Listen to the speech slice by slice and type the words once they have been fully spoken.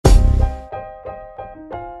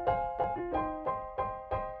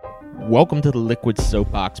Welcome to the Liquid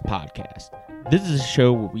Soapbox Podcast. This is a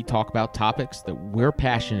show where we talk about topics that we're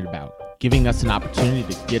passionate about, giving us an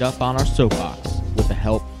opportunity to get up on our soapbox with the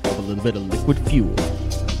help of a little bit of liquid fuel.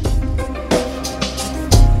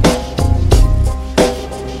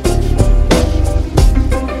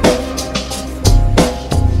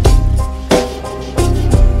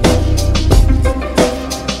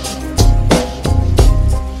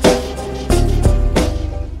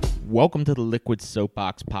 Welcome to the Liquid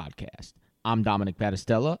Soapbox Podcast. I'm Dominic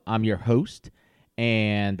Battistella. I'm your host,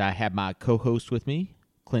 and I have my co-host with me,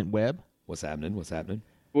 Clint Webb. What's happening?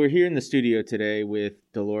 We're here in the studio today with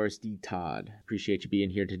Dolores D. Todd. Appreciate you being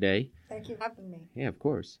here today. Thank you for having me. Yeah, of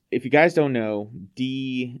course. If you guys don't know,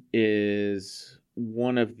 Dee is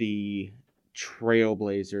one of the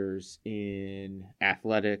trailblazers in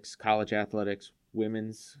athletics, college athletics,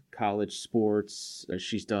 women's college sports.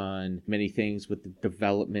 She's done many things with the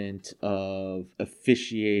development of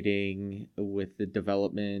officiating, with the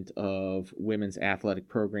development of women's athletic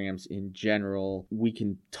programs in general. We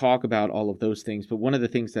can talk about all of those things, but one of the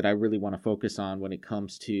things that I really want to focus on when it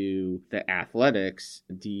comes to the athletics,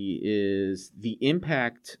 Dee, is the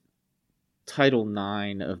impact Title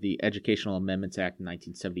IX of the Educational Amendments Act in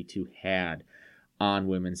 1972 had on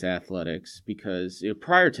women's athletics, because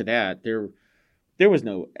prior to that, there was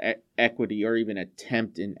no equity or even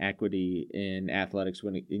attempt in equity in athletics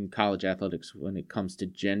in college athletics when it comes to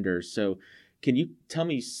gender. So can you tell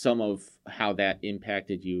me some of how that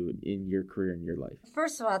impacted you in your career and your life?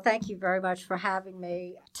 First of all, thank you very much for having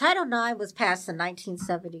me. Title IX was passed in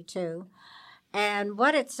 1972. And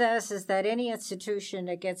what it says is that any institution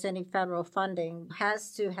that gets any federal funding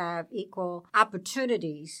has to have equal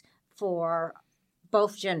opportunities for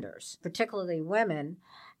both genders, particularly women.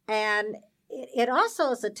 And it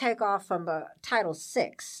also is a takeoff from Title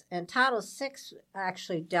VI, and Title VI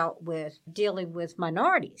actually dealing with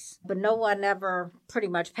minorities, but no one ever pretty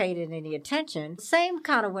much paid it any attention. Same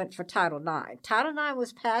kind of went for Title IX. Title IX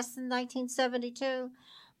was passed in 1972,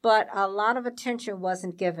 but a lot of attention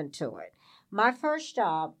wasn't given to it. My first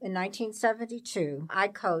job in 1972, I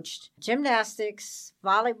coached gymnastics,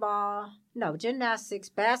 basketball,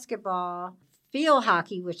 field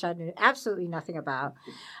hockey, which I knew absolutely nothing about.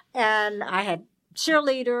 And I had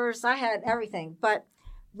cheerleaders, I had everything. But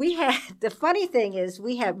the funny thing is,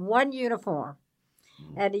 we had one uniform.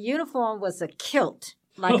 And the uniform was a kilt,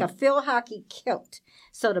 like a field hockey kilt.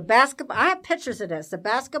 So I have pictures of this. The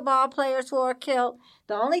basketball players wore a kilt.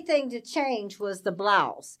 The only thing to change was the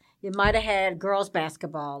blouse. You might have had girls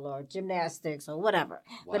basketball or gymnastics or whatever.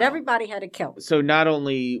 Wow. But everybody had a kilt. So not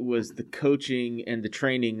only was the coaching and the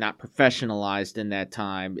training not professionalized in that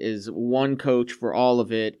time, is one coach for all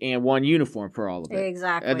of it and one uniform for all of it.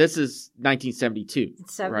 Exactly. This is 1972.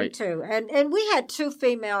 72. Right? And we had two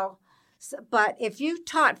female. But if you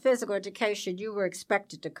taught physical education, you were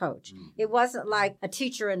expected to coach. It wasn't like a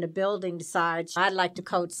teacher in the building decides, I'd like to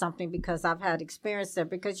coach something because I've had experience there,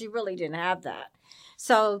 because you really didn't have that.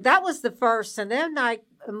 So that was the first. And then I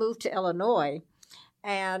moved to Illinois.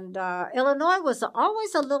 And Illinois was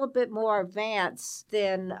always a little bit more advanced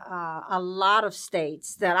than a lot of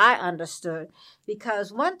states that I understood.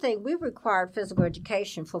 Because one thing, we required physical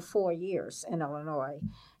education for 4 years in Illinois.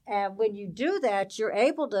 And when you do that, you're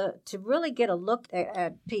able to really get a look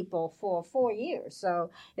at people for 4 years. So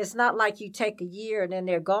it's not like you take a year and then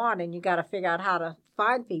they're gone and you got to figure out how to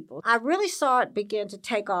find people. I really saw it begin to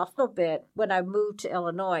take off a little bit when I moved to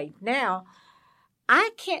Illinois. Now, I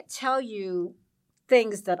can't tell you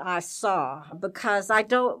things that I saw because I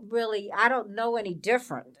don't know any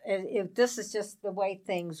different. If this is just the way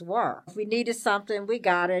things were. If we needed something, we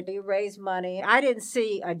got it. You raised money. I didn't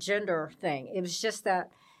see a gender thing. It was just that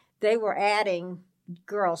they were adding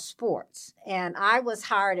girls' sports. And I was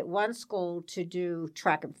hired at one school to do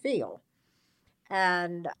track and field.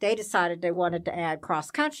 And they decided they wanted to add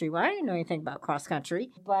cross country. Well, I didn't know anything about cross country,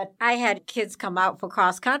 but I had kids come out for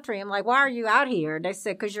cross country. I'm like, why are you out here? And they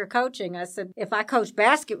said, because you're coaching. I said, if I coach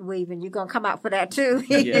basket weaving, you're going to come out for that too.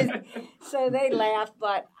 Yeah. So they laughed,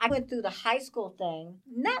 but I went through the high school thing,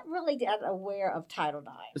 not really that aware of Title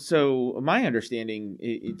IX. So my understanding,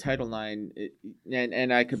 Title IX,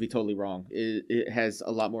 and I could be totally wrong, it has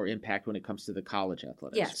a lot more impact when it comes to the college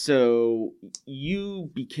athletics. Yes. So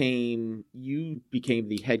you became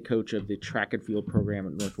the head coach of the track and field program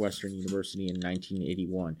at Northwestern University in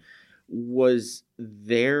 1981. Was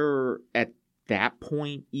there at that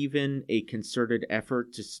point even a concerted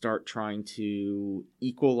effort to start trying to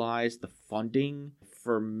equalize the funding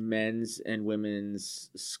for men's and women's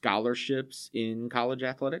scholarships in college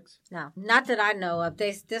athletics? No, not that I know of.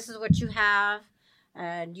 This is what you have,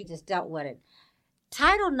 and you just dealt with it.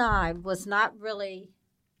 Title IX was not really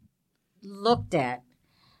looked at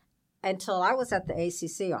until I was at the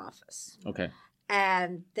ACC office. Okay.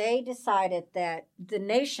 And they decided that the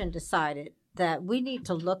nation decided that we need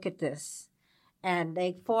to look at this. And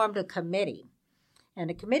they formed a committee. And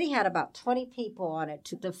the committee had about 20 people on it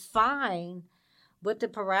to define what the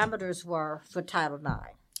parameters were for Title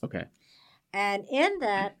IX. Okay. And in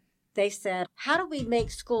that, they said, how do we make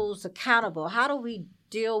schools accountable? How do we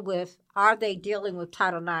deal with, are they dealing with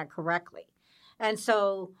Title IX correctly? And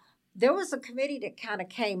so there was a committee that kind of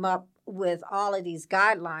came up with all of these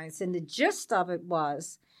guidelines. And the gist of it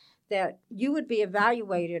was that you would be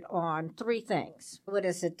evaluated on three things. What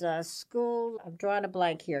is it? School, I'm drawing a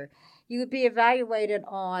blank here. You would be evaluated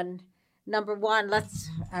on, number one,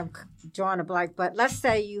 I'm drawing a blank, but let's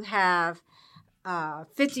say you have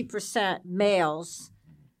 50% males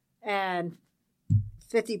and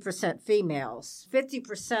 50% females.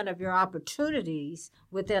 50% of your opportunities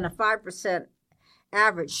within a 5%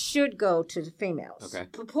 average should go to the females. Okay.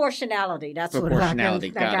 Proportionality. That's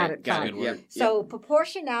Proportionality. what I got it. Got it. Good word. So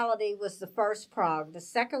proportionality was the first prong. The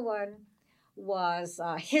second one was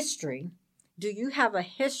history. Do you have a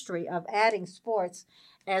history of adding sports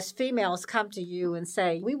as females come to you and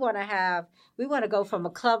say, we want to go from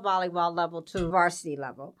a club volleyball level to varsity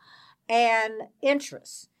level? And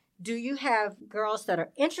interest. Do you have girls that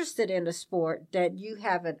are interested in the sport that you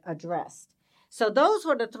haven't addressed? So those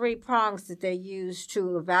were the three prongs that they used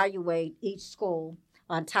to evaluate each school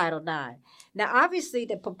on Title IX. Now, obviously,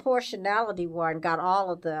 the proportionality one got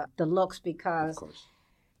all of the looks because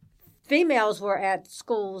females were at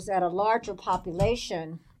schools at a larger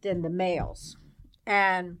population than the males.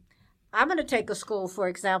 And I'm going to take a school, for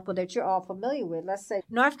example, that you're all familiar with. Let's say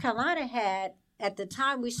North Carolina had, at the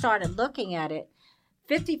time we started looking at it,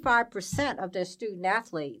 55% of their student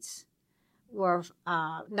athletes were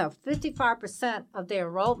 55% of their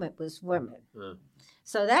enrollment was women.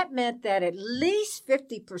 So that meant that at least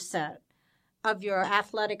 50% of your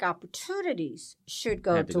athletic opportunities should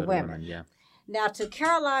go to women. Yeah. Now, to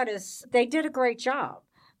Carolina's, they did a great job.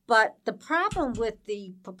 But the problem with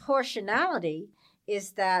the proportionality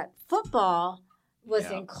is that football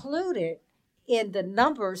was included in the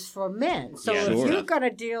numbers for men. So if you're going to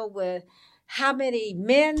deal with how many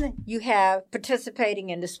men you have participating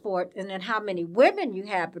in the sport and then how many women you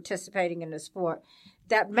have participating in the sport,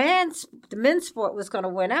 the men's sport was going to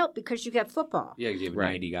win out because you got football. Yeah, you have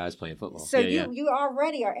 90 guys playing football. So you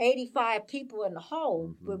already are 85 people in the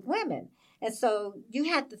hole with women. And so you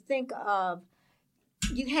had to think of,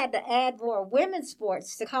 you had to add more women's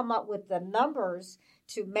sports to come up with the numbers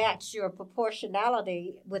to match your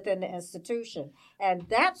proportionality within the institution. And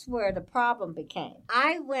that's where the problem became.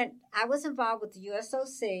 I was involved with the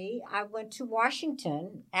USOC. I went to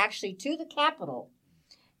Washington, actually to the Capitol,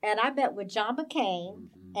 and I met with John McCain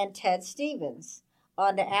and Ted Stevens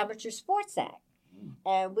on the Amateur Sports Act.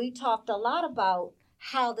 And we talked a lot about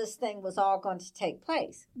how this thing was all going to take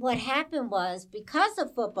place. What happened was, because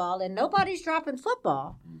of football, and nobody's dropping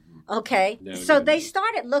football, okay? They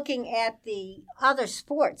started looking at the other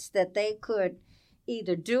sports that they could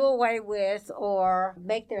either do away with or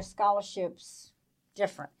make their scholarships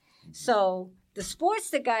different. So the sports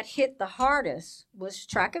that got hit the hardest was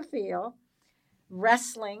track and field,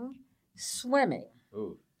 wrestling, swimming.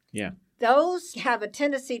 Ooh. Yeah. Those have a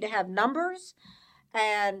tendency to have numbers,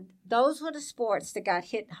 and those were the sports that got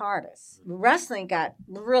hit hardest. Wrestling got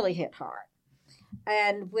really hit hard.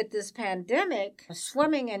 And with this pandemic,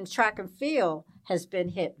 swimming and track and field has been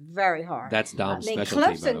hit very hard. That's Dom's specialty,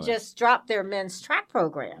 by the Clemson way. just dropped their men's track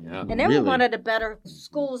program. Yeah. And they were one of the better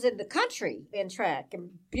schools in the country in track,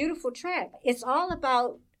 and beautiful track. It's all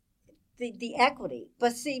about the equity.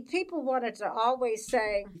 But see, people wanted to always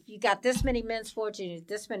say, you got this many men's sports, you need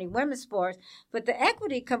this many women's sports. But the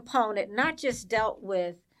equity component not just dealt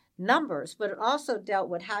with numbers, but it also dealt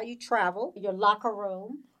with how you travel, your locker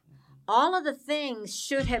room. All of the things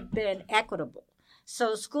should have been equitable.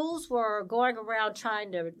 So schools were going around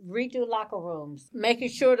trying to redo locker rooms, making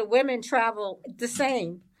sure the women travel the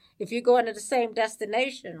same. If you're going to the same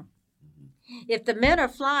destination, if the men are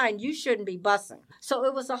flying, you shouldn't be busing. So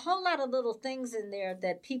it was a whole lot of little things in there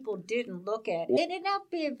that people didn't look at. It ended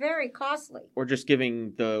up being very costly. Or just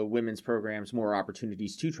giving the women's programs more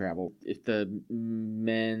opportunities to travel. If the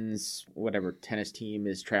men's, tennis team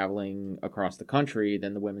is traveling across the country,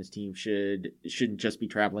 then the women's team shouldn't just be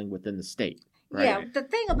traveling within the state. Right? Yeah, the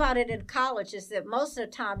thing about it in college is that most of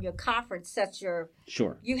the time your conference sets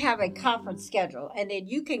you have a conference schedule, and then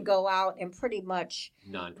you can go out and pretty much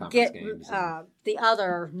non-conference games. The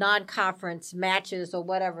other non-conference matches or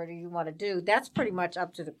whatever you want to do. That's pretty much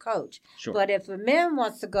up to the coach. Sure. But if a man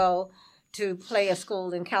wants to go to play a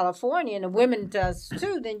school in California and the women does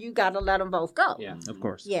too, then you got to let them both go. Yeah, Of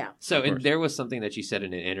course. Yeah. So and there was something that you said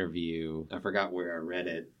in an interview, I forgot where I read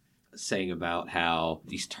it, saying about how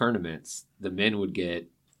these tournaments, the men would get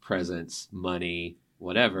presents, money,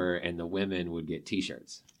 whatever, and the women would get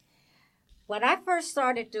T-shirts. When I first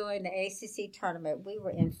started doing the ACC tournament, we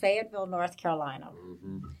were in Fayetteville, North Carolina.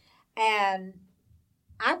 Mm-hmm. And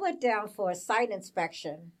I went down for a site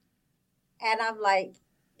inspection. And I'm like,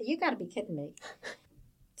 you got to be kidding me.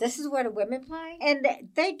 This is where the women play? And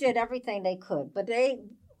they did everything they could. But the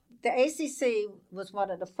ACC was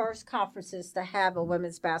one of the first conferences to have a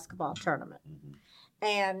women's basketball tournament. Mm-hmm.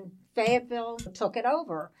 And Fayetteville took it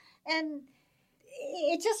over. And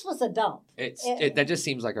it just was a dump. That just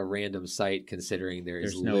seems like a random site, considering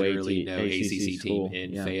there's no literally no ACC ACC team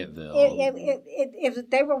in Fayetteville.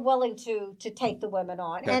 They were willing to take the women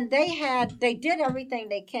on, Okay. and they did everything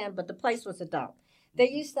they can, but the place was a dump. They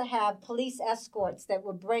used to have police escorts that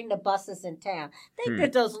would bring the buses in town. They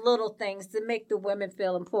did those little things to make the women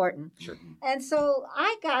feel important. Sure. And so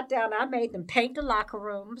I got down, I made them paint the locker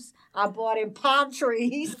rooms. I bought in palm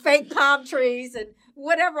trees, fake palm trees, and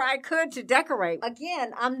whatever I could to decorate.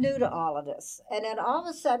 Again, I'm new to all of this. And then all of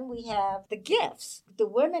a sudden we have the gifts. The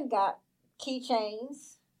women got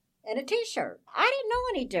keychains and a T-shirt. I didn't know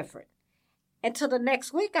any different until the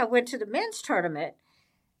next week I went to the men's tournament,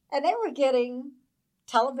 and they were getting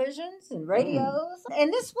televisions and radios.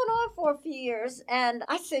 And this went on for a few years. And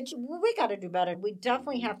I said, we got to do better. We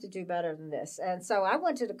definitely have to do better than this. And so I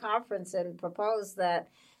went to the conference and proposed that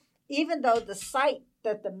even though the site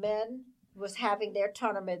that the men was having their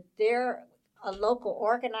tournament, a local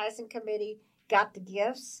organizing committee got the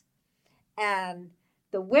gifts. And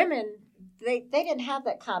the women, they didn't have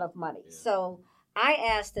that kind of money. Yeah. So I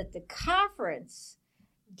asked that the conference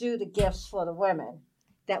do the gifts for the women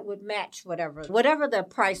that would match whatever the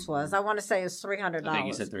price was. I want to say it was $300. I think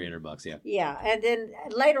you said $300, yeah. Yeah, and then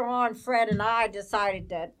later on, Fred and I decided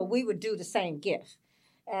that we would do the same gift.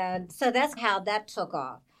 And so that's how that took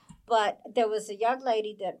off. But there was a young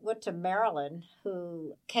lady that went to Maryland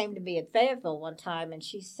who came to me at Fayetteville one time, and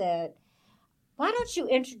she said, why don't you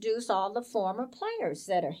introduce all the former players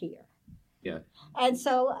that are here? Yeah. And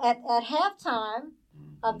so at halftime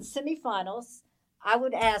of the semifinals, I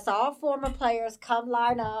would ask all former players come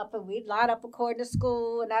line up, and we'd line up according to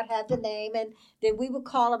school, and I'd have the name, and then we would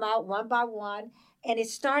call them out one by one, and it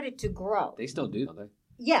started to grow. They still do, don't they?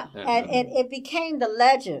 Yeah, and it became the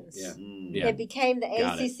Legends. Yeah. Yeah. It became the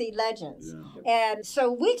ACC Legends. Yeah. And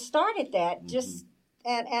so we started that just,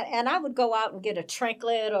 and I would go out and get a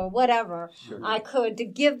trinket or whatever I could to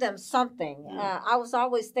give them something. Yeah. I was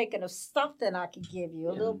always thinking of something I could give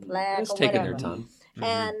you, a little plaque or whatever. Taking their time.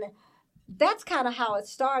 And that's kind of how it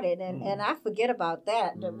started, and I forget about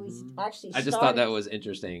that we actually I just thought that was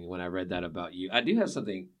interesting when I read that about you. I do have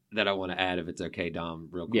something that I want to add, if it's okay, Dom,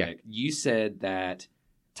 real quick. Yeah. You said that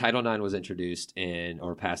Title IX was introduced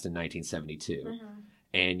or passed in 1972,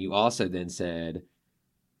 and you also then said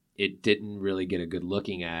it didn't really get a good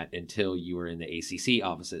looking at until you were in the ACC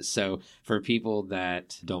offices. So for people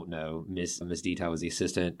that don't know, Miss Deta was the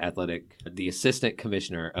assistant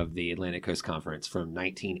commissioner of the Atlantic Coast Conference from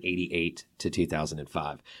 1988 to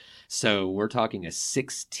 2005. So we're talking a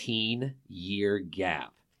 16-year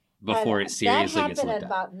gap before it seriously gets looked at. That happened in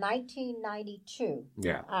about 1992.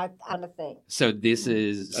 Yeah. On the thing. So this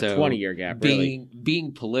is a 20-year gap, really.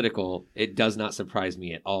 Being political, it does not surprise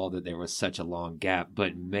me at all that there was such a long gap.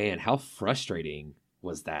 But man, how frustrating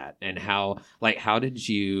was that? And how did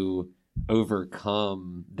you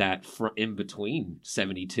overcome that in between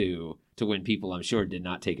 72 to when people, I'm sure, did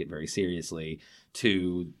not take it very seriously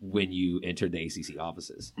to when you entered the ACC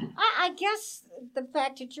offices? I guess the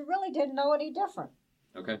fact that you really didn't know any different.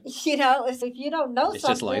 Okay. You know, if you don't know it's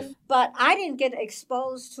something. Just life. But I didn't get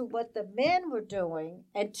exposed to what the men were doing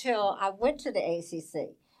until I went to the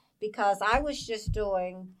ACC, because I was just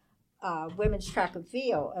doing women's track and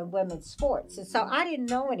field and women's sports. And so I didn't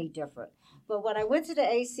know any different. But when I went to the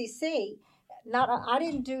ACC, I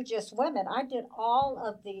didn't do just women. I did all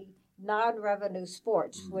of the non-revenue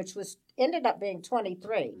sports, which ended up being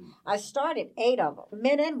 23. I started 8 of them,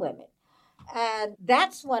 men and women. And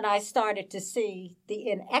that's when I started to see the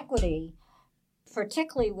inequity,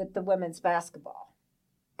 particularly with the women's basketball.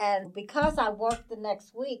 And because I worked the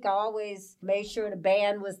next week, I always made sure the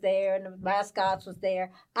band was there and the mascots was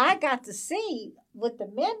there. I got to see what the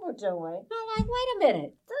men were doing. I'm like, wait a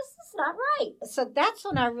minute, this is not right. So that's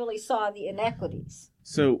when I really saw the inequities.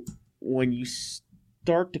 So when you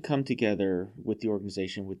start to come together with the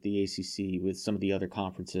organization, with the ACC, with some of the other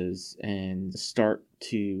conferences, and start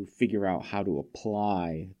to figure out how to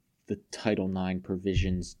apply the Title IX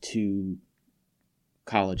provisions to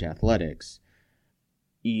college athletics,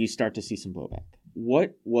 you start to see some blowback.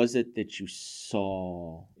 What was it that you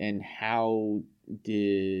saw, and how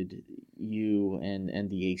did you and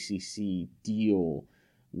the ACC deal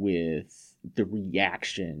with the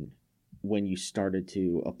reaction when you started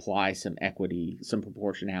to apply some equity, some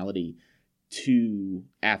proportionality to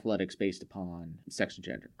athletics based upon sex and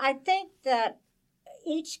gender? I think that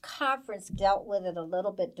each conference dealt with it a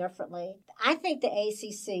little bit differently. I think the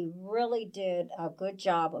ACC really did a good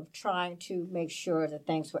job of trying to make sure that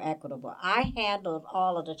things were equitable. I handled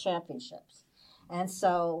all of the championships. And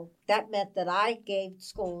so that meant that I gave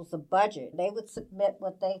schools a budget. They would submit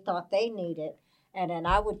what they thought they needed, and then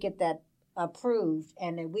I would get that approved,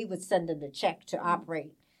 and then we would send them the check to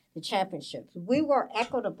operate the championships. We were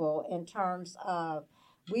equitable in terms of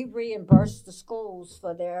we reimbursed the schools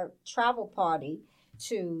for their travel party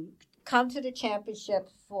to come to the championship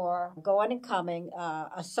for going and coming,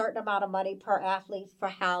 a certain amount of money per athlete for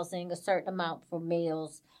housing, a certain amount for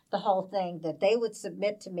meals, the whole thing that they would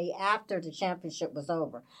submit to me after the championship was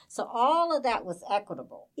over. So all of that was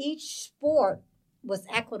equitable. Each sport was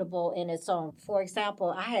equitable in its own. For example,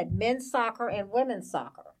 I had men's soccer and women's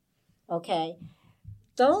soccer. Okay.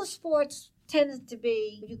 Those sports tended to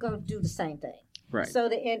be, you're going to do the same thing. Right. So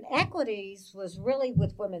the inequities was really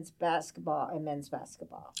with women's basketball and men's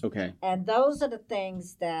basketball. Okay. And those are the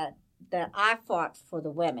things that I fought for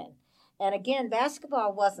the women. And again,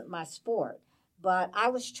 basketball wasn't my sport, but I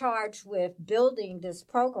was charged with building this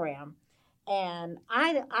program. And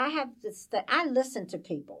I have this thing, I listen to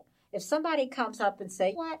people. If somebody comes up and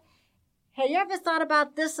say, "What? Have you ever thought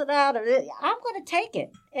about this or that?" I'm going to take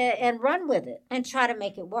it and run with it and try to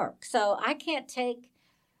make it work. So I can't take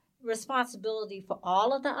responsibility for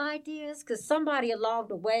all of the ideas, because somebody along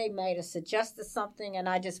the way might have suggested something and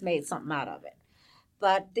I just made something out of it.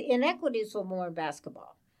 But the inequities were more in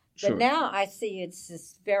basketball. But Sure. now I see it's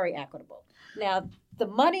just very equitable. Now, the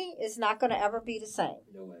money is not going to ever be the same.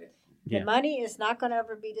 No way. The Yeah. money is not going to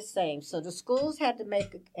ever be the same. So the schools had to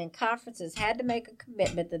make, and conferences had to make a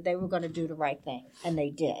commitment that they were going to do the right thing. And they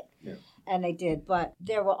did. Yeah. And they did. But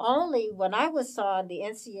there were only, when I was on the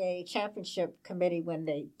NCAA championship committee, when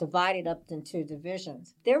they divided up into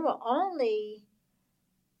divisions, there were only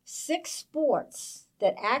 6 sports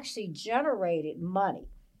that actually generated money.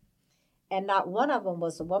 And not one of them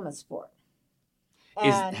was a women's sport.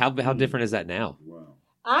 And How different is that now? Wow.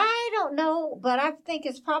 I don't know, but I think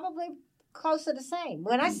it's probably close to the same.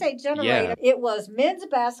 When I say generator, it was men's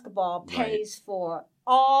basketball pays for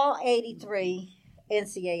all 83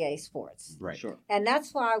 NCAA sports. Right. Sure. And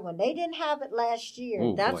that's why when they didn't have it last year,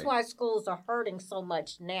 Oh, that's boy. why schools are hurting so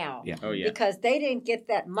much now. Yeah. Oh yeah. Because they didn't get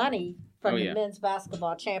that money from Oh, the yeah. men's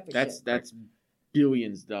basketball championship. That's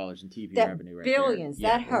billions of dollars in TV that revenue right billions.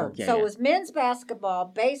 there. That hurt. Yeah, so yeah. it was men's basketball,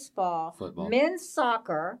 baseball, Football. men's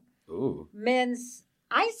soccer, Ooh. men's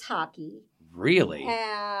ice hockey, Really?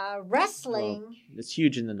 wrestling, It's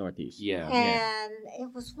huge in the Northeast. Yeah. and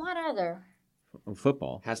it was one other.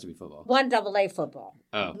 Football. Has to be football. 1AA football.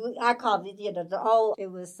 Oh. I called it, it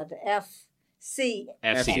was the FC.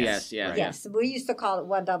 FCS, yeah. Right. Yes, we used to call it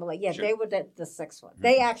 1AA. Yeah, Sure. they were the 6th one.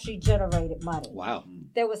 They actually generated money. Wow.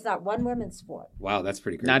 There was not one women's sport. Wow, that's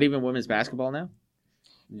pretty great. Not even women's basketball now?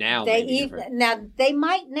 now. They maybe even different. now they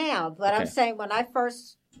might now, but I'm Okay. saying when I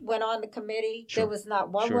first went on the committee, Sure. there was not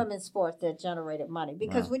one Sure. women's sport that generated money.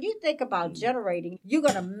 Because Wow. when you think about generating, you're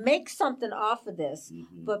going to make something off of this.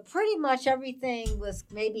 Mhm. But pretty much everything was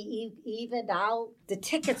maybe evened out. The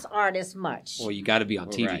tickets aren't as much. Well, you got to be on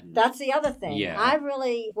TV. Right. That's the other thing. Yeah. I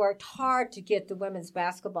really worked hard to get the women's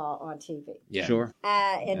basketball on TV. Yeah. Sure. In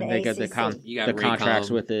And the they got ACC. You got the contracts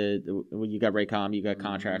Raycom. with you got Raycom, you got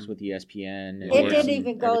contracts with ESPN. and It Yeah. didn't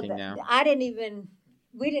even go everything there. now.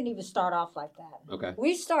 We didn't even start off like that. Okay.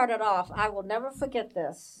 We started off, I will never forget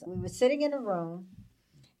this. We were sitting in a room,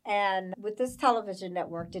 and with this television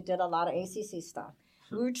network that did a lot of ACC stuff,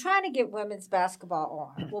 we were trying to get women's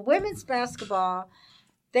basketball on. Well, women's basketball,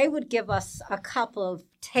 they would give us a couple of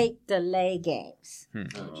tape delay games. Oh,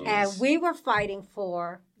 And geez. we were fighting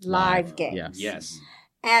for live games. Yes. Yes.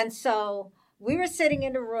 And so we were sitting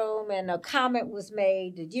in the room, and a comment was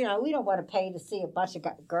made that, we don't want to pay to see a bunch of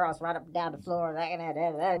girls run up and down the floor.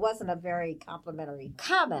 It wasn't a very complimentary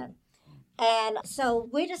comment. And so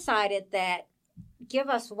we decided that give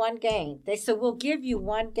us one game. They said, we'll give you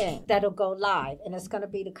one game that'll go live, and it's going to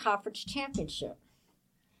be the conference championship.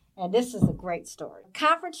 And this is a great story.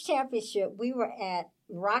 Conference championship, we were at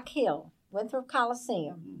Rock Hill, Winthrop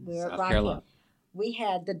Coliseum. We were at South Rock Carolina. Hill. We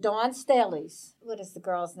had the Dawn Staleys. What is the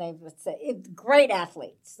girl's name? Great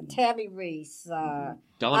athletes. Tammy Reese, Dawn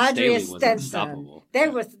Andrea Staley was Stinson. unstoppable.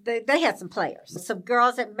 They had some players. Some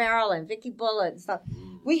girls at Maryland, Vicky Bullitt and stuff.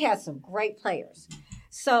 We had some great players.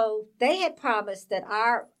 So they had promised that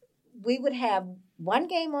we would have one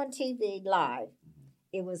game on TV live.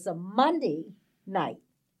 It was a Monday night.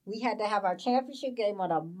 We had to have our championship game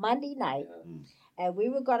on a Monday night. And we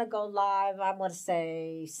were going to go live, I want to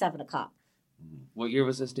say, 7 o'clock. What year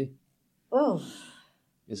was this, D? Oh.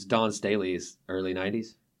 It's Dawn Staley's early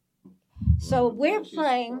 90s. So we're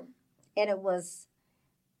playing, and it was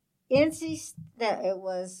Virginia.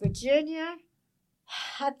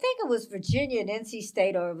 I think it was Virginia and NC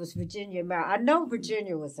State, or it was Virginia and Maryland. I know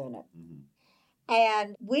Virginia was in it.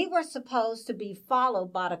 And we were supposed to be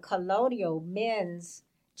followed by the Colonial men's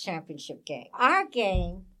championship game. Our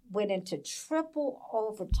game went into triple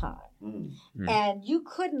overtime. And you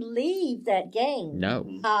couldn't leave that game. No.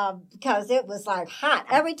 Because it was like hot.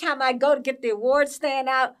 Every time I go to get the award stand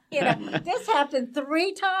out, this happened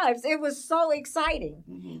 3 times. It was so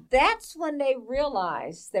exciting. That's when they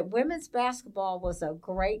realized that women's basketball was a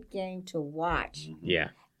great game to watch. Yeah.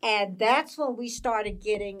 And that's when we started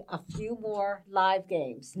getting a few more live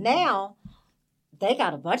games. Now, they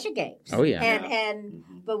got a bunch of games. Oh yeah.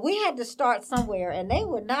 But we had to start somewhere, and they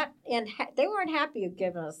were they weren't happy with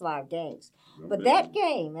giving us live games. But that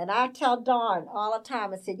game, and I tell Dawn all the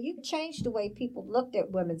time, I said, you changed the way people looked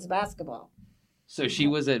at women's basketball. So she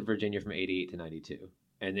was at Virginia from 88 to 92.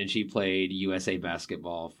 And then she played USA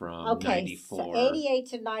basketball from 94. So 88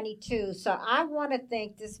 to 92. So I want to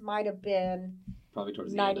think this might have been probably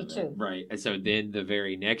towards the 92. end of it. Right. And so then the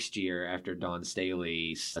very next year, after Dawn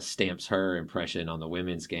Staley stamps her impression on the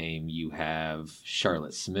women's game, you have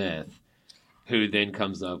Charlotte Smith, who then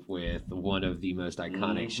comes up with one of the most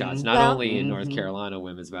iconic shots, not only in North Carolina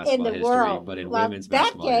women's basketball history, world. but in women's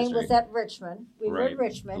basketball history. That game was at Richmond. We were in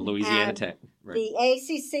Richmond. Louisiana Tech. Right. The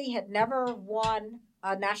ACC had never won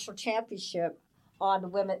a national championship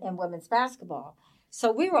on women's basketball. So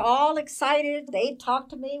we were all excited. They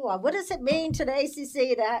talked to me. Well, what does it mean to the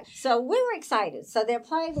ACC? So we were excited. So they're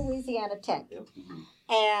playing Louisiana Tech.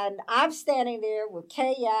 And I'm standing there with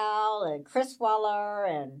Kay Yao and Chris Weller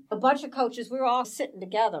and a bunch of coaches. We were all sitting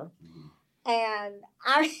together. And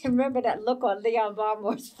I remember that look on Leon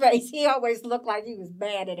Barmore's face. He always looked like he was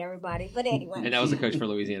mad at everybody. But anyway. And that was the coach for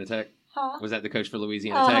Louisiana Tech? Huh? Was that the coach for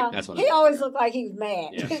Louisiana Tech? That's what he always looked like he was mad.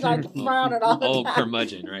 Yeah. He's like frowning all the time. Old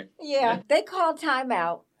curmudgeon, right? Yeah. They called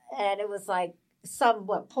timeout, and it was like some,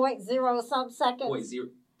 0.0 some seconds?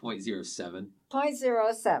 0.07.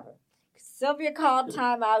 0.07. Sylvia called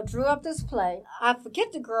timeout, drew up this play. I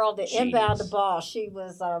forget the girl that inbound the ball. She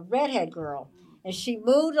was a redhead girl, and she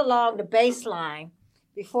moved along the baseline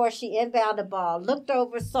before she inbound the ball, looked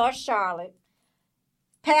over, saw Charlotte,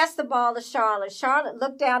 passed the ball to Charlotte. Charlotte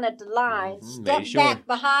looked down at the line, stepped back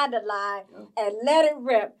behind the line, and let it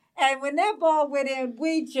rip. And when that ball went in,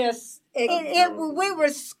 we just, we were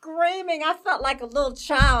screaming. I felt like a little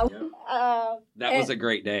child. That was a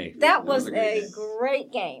great day. That was a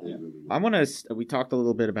great game. Yeah. We talked a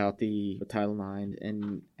little bit about the Title IX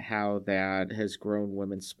and how that has grown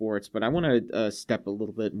women's sports, but I want to step a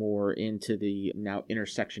little bit more into the now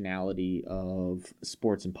intersectionality of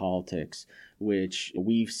sports and politics, which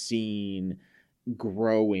we've seen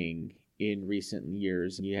growing in recent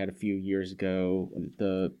years. You had a few years ago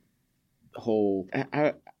the whole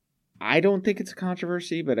I don't think it's a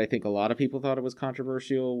controversy, but I think a lot of people thought it was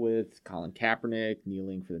controversial with Colin Kaepernick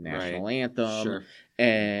kneeling for the national anthem. Sure.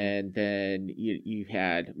 And then you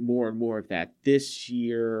had more and more of that this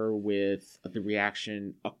year with the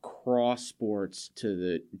reaction across sports to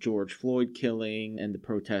the George Floyd killing and the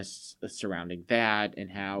protests surrounding that, and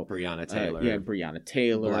how Breonna Taylor. Breonna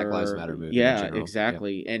Taylor. Black Lives Matter movement. Yeah,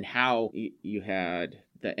 exactly. Yeah. And how you had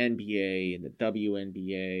the NBA and the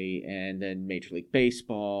WNBA and then Major League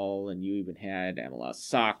Baseball, and you even had MLS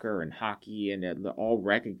soccer and hockey, and they're all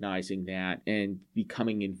recognizing that and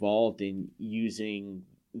becoming involved in using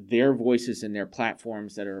their voices and their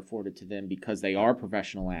platforms that are afforded to them because they are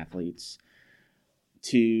professional athletes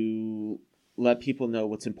to let people know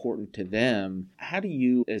what's important to them. How do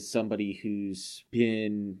you, as somebody who's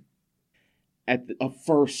been at a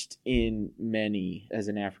first in many as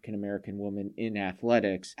an African-American woman in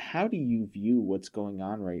athletics, how do you view what's going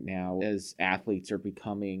on right now as athletes are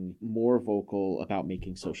becoming more vocal about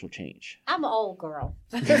making social change? I'm an old girl.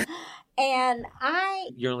 And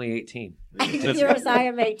You're only 18. Yes, I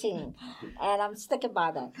am 18. And I'm sticking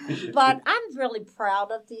by that. But I'm really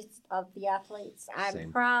proud of the athletes.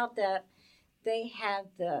 I'm proud that they have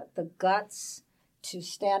the guts to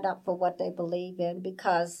stand up for what they believe in,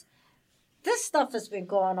 because this stuff has been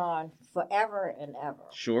going on forever and ever.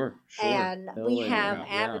 Sure. And we have yeah.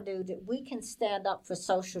 avenue that we can stand up for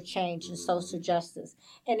social change and social justice.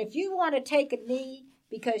 And if you want to take a knee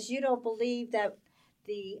because you don't believe that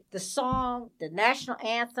the song, the national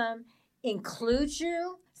anthem includes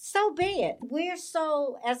you, so be it. We're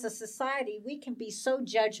so, as a society, we can be so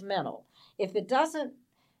judgmental. If it doesn't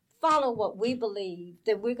follow what we believe,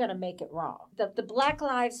 then we're going to make it wrong. The Black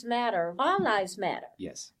Lives Matter, all lives matter.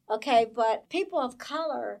 Yes. Okay, but people of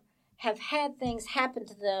color have had things happen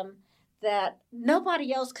to them that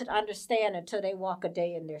nobody else could understand until they walk a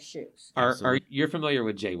day in their shoes. Are you're familiar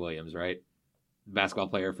with Jay Williams, right? Basketball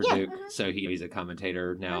player for Duke. Mm-hmm. So he's a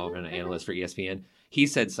commentator now and an analyst for ESPN. He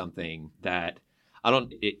said something that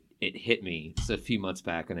it hit me. It's a few months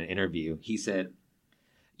back in an interview. He said,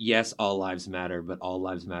 yes, all lives matter, but all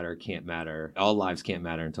lives can't matter. All lives can't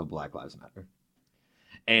matter until Black Lives Matter.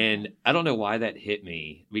 And I don't know why that hit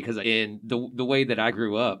me, because in the way that I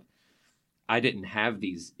grew up, I didn't have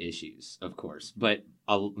these issues, of course, but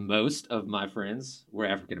most of my friends were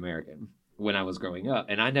African American when I was growing up,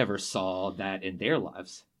 and I never saw that in their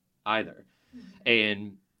lives either.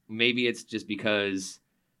 And maybe it's just because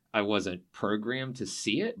I wasn't programmed to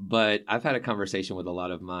see it, but I've had a conversation with a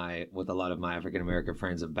lot of my African American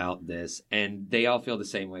friends about this, and they all feel the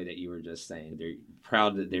same way that you were just saying. They're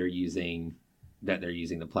proud that they're using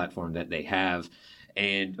the platform that they have.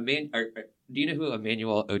 And do you know who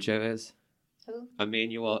Emmanuel Ocho is? Who?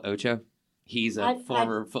 Emmanuel Ocho. He's a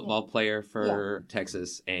former football player for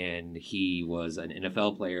Texas, and he was an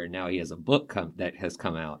NFL player, and now he has a book that has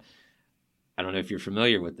come out. I don't know if you're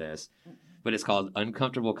familiar with this, but it's called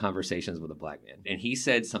Uncomfortable Conversations with a Black Man. And he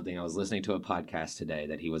said something, I was listening to a podcast today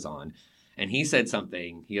that he was on, and he said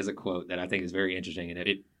something, he has a quote that I think is very interesting, and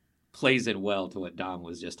it plays in well to what Dom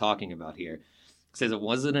was just talking about here. It says, it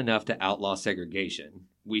wasn't enough to outlaw segregation.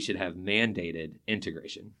 We should have mandated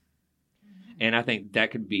integration. And I think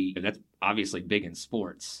that's obviously big in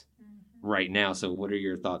sports right now. So what are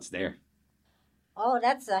your thoughts there? Oh,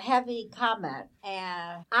 that's a heavy comment.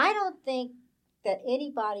 And I don't think that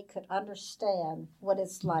anybody could understand what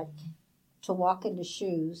it's like to walk in the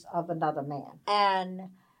shoes of another man. And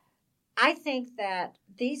I think that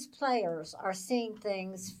these players are seeing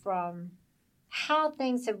things from how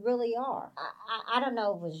things really are. I don't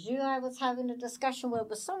know, it was you I was having a discussion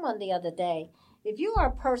with someone the other day. If you are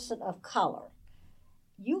a person of color,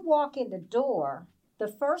 you walk in the door, the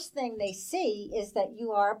first thing they see is that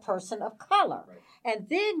you are a person of color. Right. And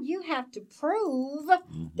then you have to prove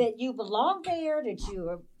that you belong there, that you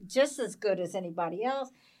are just as good as anybody else.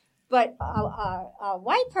 But a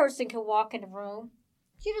white person can walk in the room.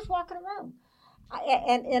 You just walk in the room.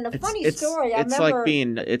 And a funny story, I remember...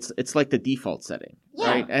 It's like the default setting,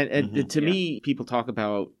 right? And to me, people talk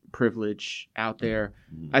about privilege out there.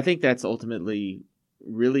 I think that's ultimately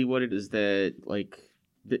really what it is, that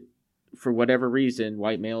for whatever reason,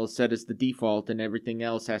 white male is set as the default, and everything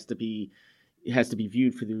else has to be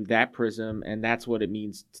viewed through that prism, and that's what it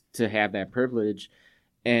means to have that privilege.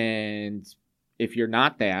 And if you're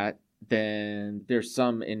not that, then there's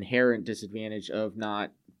some inherent disadvantage of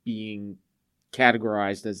not being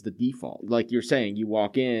categorized as the default. Like you're saying, you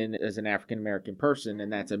walk in as an African American person,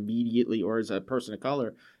 and that's immediately, or as a person of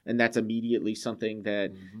color, and that's immediately something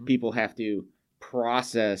that people have to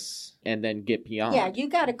process and then get beyond. Yeah, you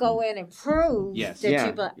got to go in and prove that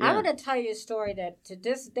you. But yeah. I want to tell you a story that to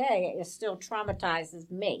this day it still traumatizes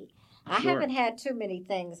me. I haven't had too many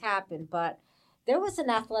things happen, but there was an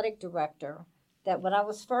athletic director that when I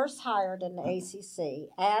was first hired in the ACC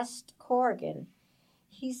asked Corrigan.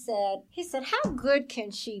 He said, how good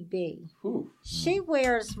can she be? Ooh. She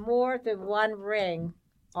wears more than one ring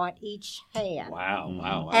on each hand.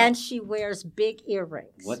 Wow. And she wears big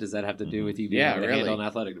earrings. What does that have to do with you being able to handle an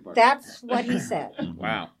athletic department? That's what he said.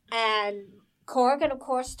 Wow. And Corrigan, of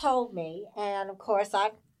course, told me, and of course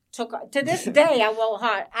I took, to this day,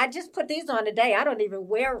 I just put these on today. I don't even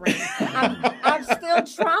wear rings. I'm still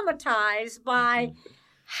traumatized by,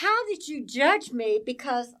 how did you judge me?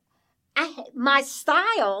 Because my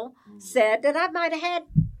style said that I might have had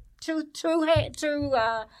two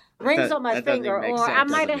rings on my finger, or I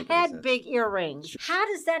might have had big earrings. How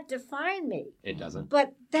does that define me? It doesn't.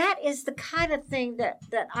 But that is the kind of thing that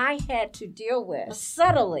I had to deal with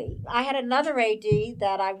subtly. I had another AD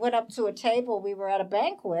that I went up to a table. We were at a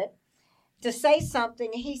banquet to say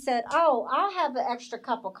something. He said, "Oh, I'll have an extra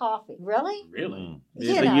cup of coffee." Really?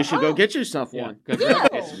 You should go get yourself one. Yeah.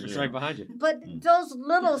 It's right behind you. But those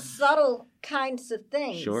little subtle kinds of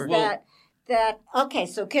things that okay,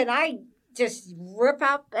 so can I just rip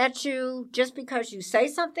out at you just because you say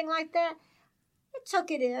something like that?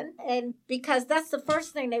 took it in, and because that's the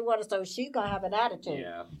first thing they want to say, she's gonna have an attitude.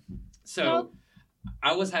 Yeah. So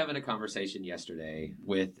I was having a conversation yesterday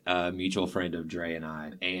with a mutual friend of Dre and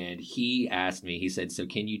I, and he asked me, he said, so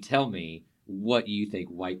can you tell me what you think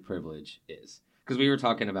white privilege is? Because we were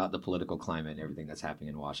talking about the political climate and everything that's happening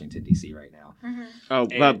in Washington, D.C. right now. Mm-hmm. Oh,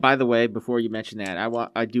 but by the way, before you mention that,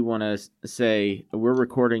 I do want to say we're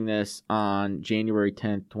recording this on January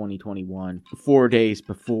 10th, 2021. 4 days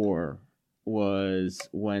before was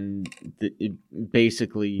when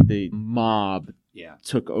basically the mob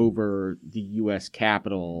took over the U.S.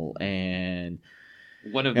 Capitol, and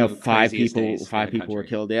one of the five people were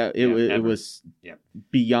killed. Yeah, it was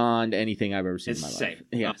beyond anything I've ever seen in my life.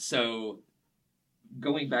 Yeah. So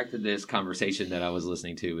going back to this conversation that I was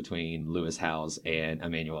listening to between Lewis Howes and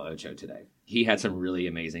Emmanuel Ocho today, he had some really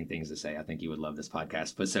amazing things to say. I think you would love this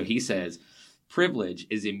podcast. But so he says, privilege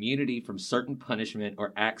is immunity from certain punishment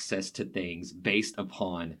or access to things based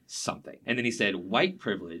upon something. And then he said, white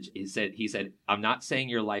privilege he said, I'm not saying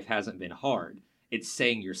your life hasn't been hard. It's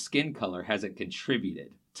saying your skin color hasn't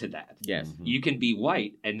contributed to that. Yes. Mm-hmm. You can be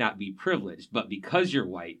white and not be privileged, but because you're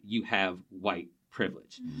white, you have white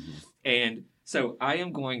privilege. Mm-hmm. And so I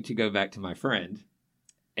am going to go back to my friend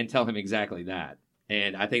and tell him exactly that.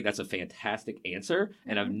 And I think that's a fantastic answer.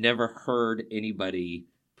 And I've never heard anybody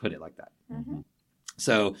put it like that. Mm-hmm.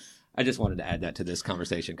 So I just wanted to add that to this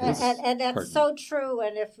conversation. And that's pertinent. So true.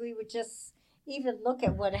 And if we would just even look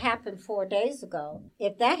at what happened 4 days ago,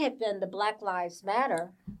 if that had been the Black Lives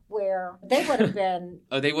Matter, where they would have been...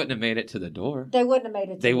 they wouldn't have made it to the door. They wouldn't have made it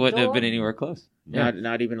to the door. They wouldn't have been anywhere close.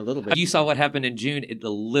 Not even a little bit. You saw what happened in June. It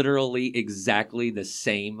literally exactly the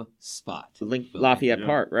same spot. Lafayette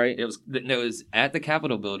Park, right? It was at the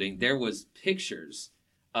Capitol building. There was pictures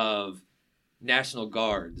of National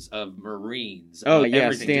Guards, of Marines.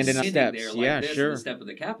 Standing on steps. There, the step of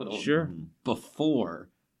the Capitol. Sure. Before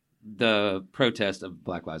the protest of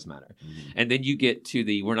Black Lives Matter. Mm-hmm. And then you get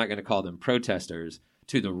to we're not going to call them protesters,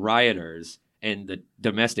 to the rioters and the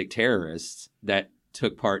domestic terrorists that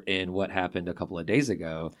took part in what happened a couple of days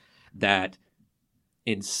ago, that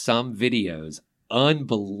in some videos,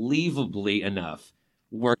 unbelievably enough,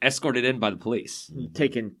 were escorted in by the police.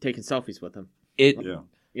 Taking selfies with them.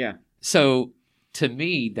 Yeah. So to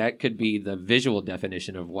me, that could be the visual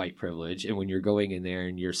definition of white privilege. And when you're going in there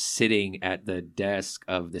and you're sitting at the desk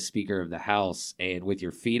of the Speaker of the House and with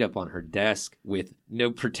your feet up on her desk with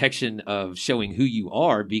no protection of showing who you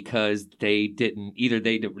are, because they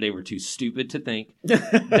were too stupid to think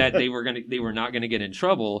that they were not going to get in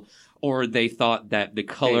trouble, or they thought that the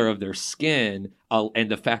color of their skin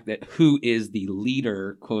and the fact that who is the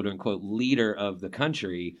leader, quote unquote, leader of the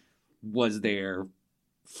country was their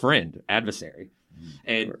friend, adversary.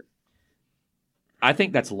 And I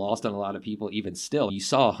think that's lost on a lot of people even still. You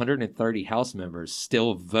saw 130 House members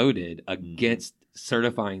still voted against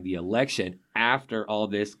certifying the election after all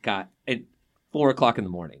this got at 4 o'clock in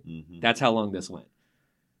the morning. Mm-hmm. That's how long this went.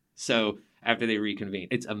 So after they reconvened,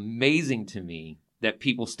 it's amazing to me that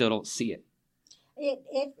people still don't see it.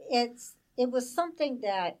 It was something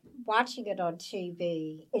that watching it on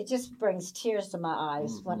TV, it just brings tears to my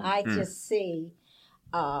eyes when I just see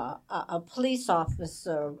a police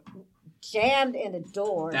officer jammed in a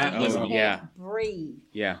door and he can't breathe.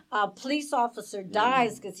 Yeah. A police officer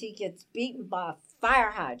dies because he gets beaten by a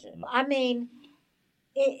fire hydrant. I mean,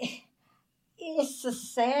 it's a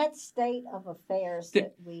sad state of affairs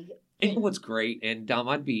that we... And what's great, and Dom,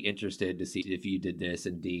 I'd be interested to see if you did this,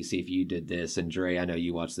 and Dee, see if you did this, and Dre, I know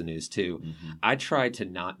you watch the news too. Mm-hmm. I try to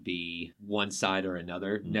not be one side or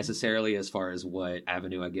another necessarily as far as what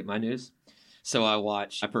avenue I get my news. So I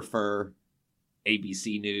prefer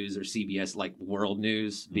ABC News or CBS, like world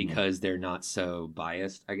news, because they're not so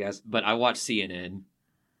biased, I guess. But I watch CNN.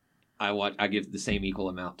 I give the same equal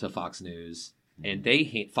amount to Fox News. And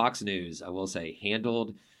Fox News, I will say,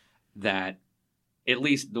 handled that, at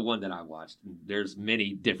least the one that I watched. There's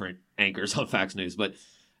many different anchors on Fox News, but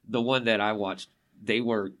the one that I watched, they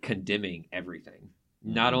were condemning everything.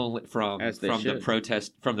 Not only from the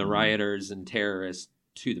protest, from the rioters and terrorists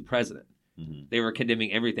to the president. Mm-hmm. They were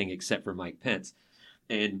condemning everything except for Mike Pence.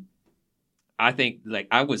 And I think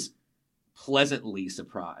I was pleasantly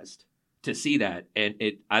surprised to see that. And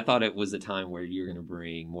I thought it was a time where you're going to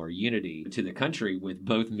bring more unity to the country with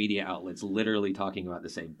both media outlets literally talking about the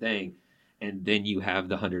same thing. And then you have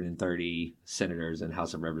the 130 senators and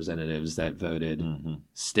House of Representatives that voted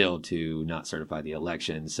still to not certify the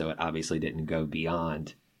election. So it obviously didn't go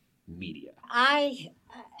beyond media. I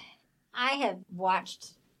have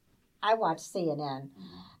watched I watch CNN.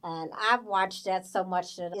 And I've watched that so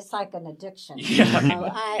much that it's like an addiction. Yeah. You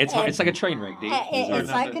know, It's like a train wreck, Dee. It's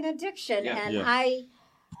like an addiction. Yeah. And Yeah.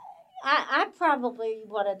 I'm probably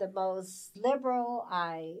one of the most liberal.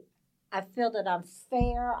 I feel that I'm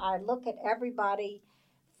fair. I look at everybody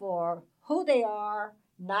for who they are,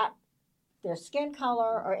 not their skin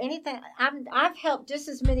color or anything. I've helped just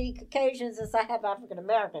as many Caucasians as I have African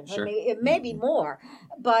Americans. Sure. I mean, it may be more,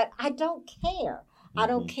 but I don't care. I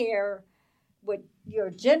don't care what your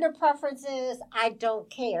gender preference is. I don't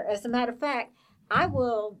care. As a matter of fact, I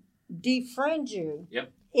will defriend you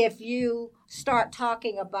if you start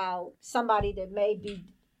talking about somebody that may be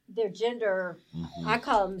their gender. I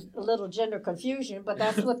call them a little gender confusion, but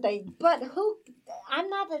that's what they. But who? I'm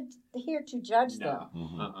not here to judge them.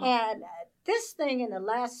 And this thing in the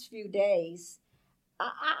last few days,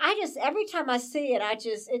 I just every time I see it,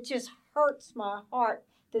 it just hurts my heart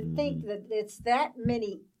to think that it's that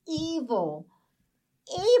many evil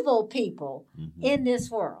people in this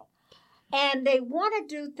world. And they want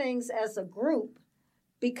to do things as a group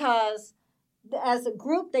because as a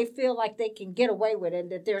group they feel like they can get away with it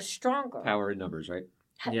and that they're stronger. Power in numbers, right?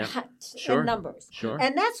 Yeah. In numbers. Sure.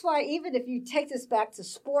 And that's why even if you take this back to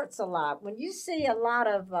sports a lot, when you see a lot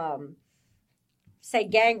of, say,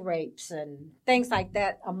 gang rapes and things like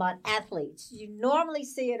that among athletes, you normally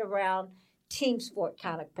see it around team sport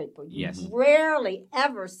kind of people. You rarely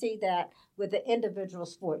ever see that with the individual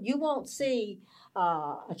sport. You won't see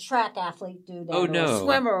a track athlete do that, or a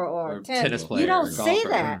swimmer or tennis player. You don't see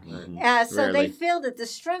that. So they feel that the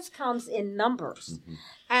strength comes in numbers.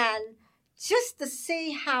 And just to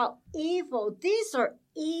see how evil, these are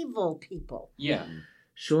evil people. Yeah.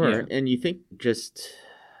 Sure. Yeah. And you think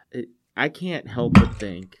I can't help but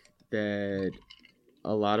think that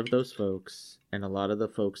a lot of those folks and a lot of the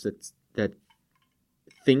folks that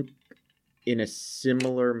think in a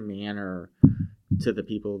similar manner to the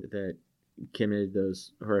people that committed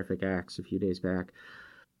those horrific acts a few days back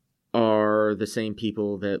are the same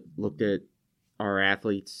people that looked at our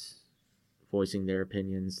athletes voicing their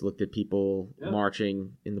opinions, looked at people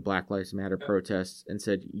marching in the Black Lives Matter protests and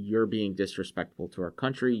said, you're being disrespectful to our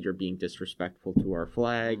country, you're being disrespectful to our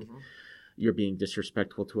flag, you're being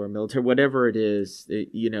disrespectful to our military, whatever it is, it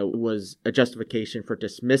was a justification for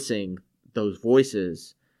dismissing those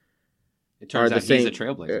voices. It turns out he's a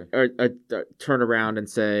trailblazer. Turn around and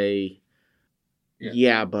say,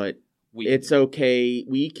 but it's okay.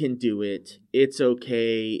 We can do it. It's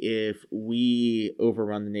okay if we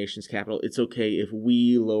overrun the nation's capital. It's okay if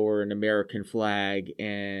we lower an American flag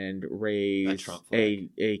and raise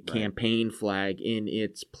a campaign flag in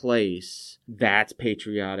its place. That's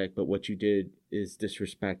patriotic, but what you did is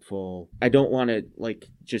disrespectful. I don't want to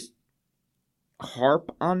just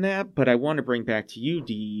harp on that, but I want to bring back to you,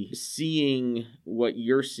 Dee, seeing what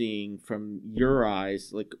you're seeing from your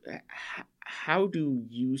eyes, how do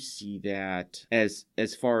you see that as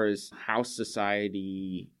far as how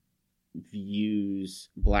society views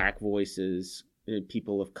Black voices,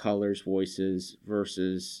 people of color's voices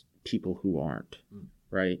versus people who aren't,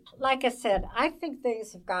 right? Like I said, I think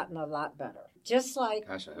things have gotten a lot better. Just like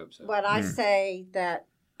I hope so. What I say that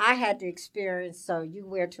I had to experience, so you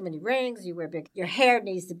wear too many rings, you wear big, your hair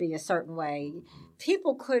needs to be a certain way.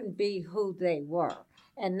 People couldn't be who they were.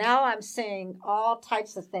 And now I'm seeing all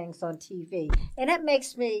types of things on TV. And it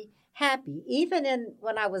makes me happy. Even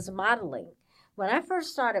when I was modeling. When I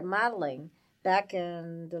first started modeling back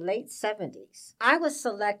in the late 70s, I was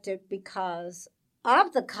selected because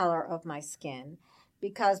of the color of my skin.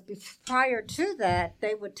 Because prior to that,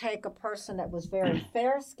 they would take a person that was very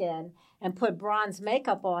fair-skinned and put bronze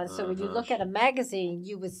makeup on. So when you look at a magazine,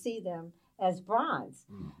 you would see them as bronze.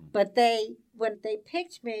 But when they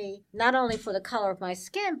picked me, not only for the color of my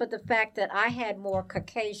skin, but the fact that I had more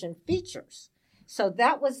Caucasian features. So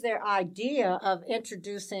that was their idea of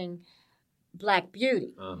introducing Black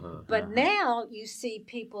beauty. But now you see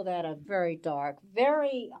people that are very dark,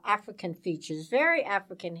 very African features, very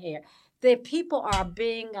African hair. The people are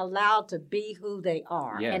being allowed to be who they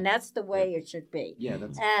are. And that's the way it should be.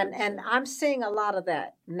 And I'm seeing a lot of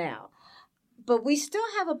that now. But we still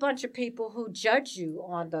have a bunch of people who judge you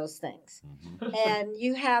on those things. And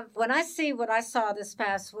you have, when I see what I saw this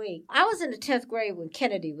past week, I was in the 10th grade when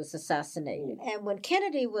Kennedy was assassinated. And when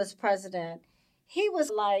Kennedy was president, he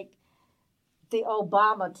was like the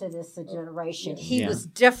Obama to this generation. He was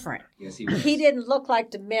different. Yes, he was. He didn't look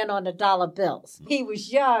like the men on the dollar bills. He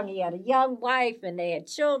was young. He had a young wife and they had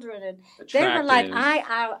children. And they were like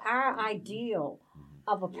our ideal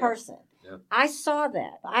of a person. I saw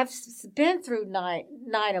that. I've been through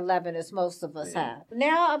 9/11 as most of us have.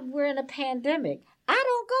 Now we're in a pandemic. I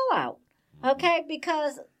don't go out, okay,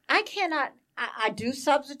 because I cannot. I do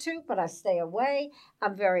substitute, but I stay away.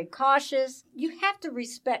 I'm very cautious. You have to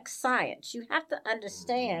respect science. You have to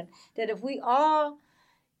understand that if we all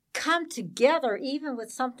come together, even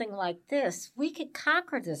with something like this, we could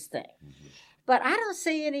conquer this thing. But I don't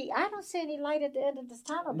see any light at the end of this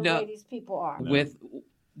tunnel the way these people are. With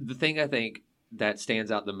the thing I think that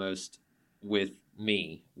stands out the most with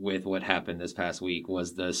me, with what happened this past week,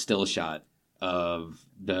 was the still shot of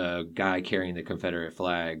the guy carrying the Confederate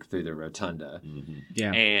flag through the rotunda.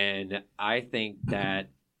 Yeah. And I think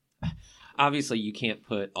that obviously you can't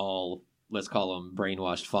put all, let's call them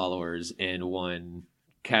brainwashed followers, in one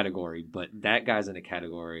category, but that guy's in a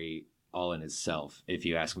category all in itself, if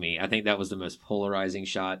you ask me. I think that was the most polarizing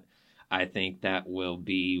shot. I think that will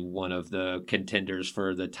be one of the contenders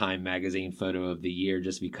for the Time Magazine photo of the year,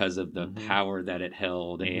 just because of the power that it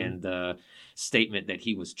held and the statement that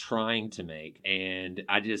he was trying to make. And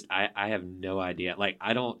I have no idea. Like,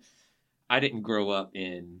 I didn't grow up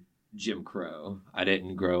in Jim Crow. I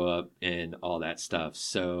didn't grow up in all that stuff.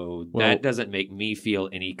 So that doesn't make me feel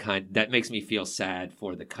that makes me feel sad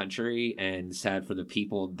for the country and sad for the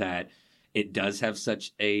people that it does have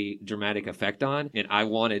such a dramatic effect on. And I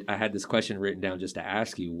had this question written down just to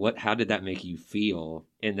ask you, how did that make you feel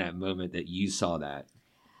in that moment that you saw that?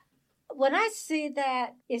 When I see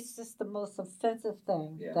that, it's just the most offensive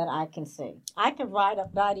thing that I can see. I can ride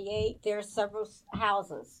up 98. There are several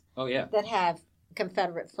houses that have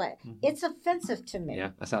Confederate flag. It's offensive to me. Yeah,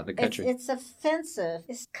 that's out in the country. It's offensive.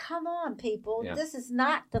 Come on, people. Yeah. This is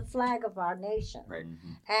not the flag of our nation. Right.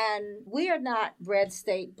 And we are not red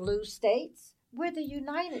state, blue states. We're the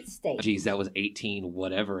United States. Geez, that was 18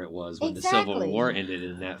 whatever it was when the Civil War ended,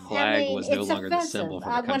 and that flag was no longer the symbol for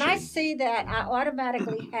the country. When I see that, I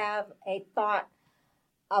automatically have a thought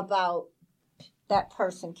about that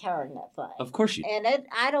person carrying that flag. Of course you do. And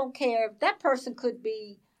I don't care if that person could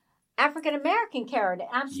be African American carrying it.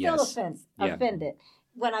 I'm still offended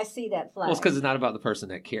when I see that flag. Well, it's because it's not about the person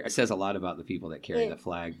that carries. It says a lot about the people that carry the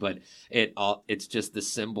flag, but it's just the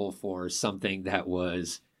symbol for something that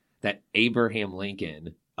Abraham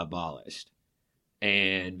Lincoln abolished,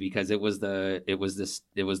 and because it was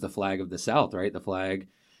the flag of the South, right? The flag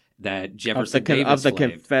that Jefferson Davis of the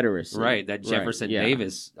Confederacy, right? That Jefferson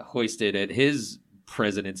Davis hoisted at his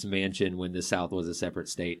president's mansion when the South was a separate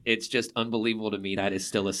state. It's just unbelievable to me that is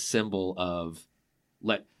still a symbol of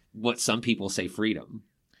what some people say freedom.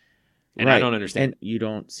 And I don't understand. And you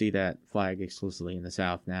don't see that flag exclusively in the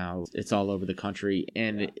South now. It's all over the country.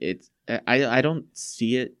 And I don't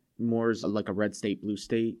see it more as like a red state, blue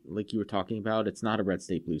state, like you were talking about. It's not a red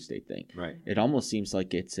state, blue state thing. Right. It almost seems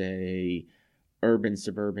like it's a urban,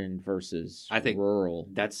 suburban versus rural.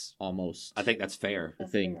 I think that's fair.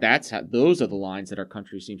 Thing. Those are the lines that our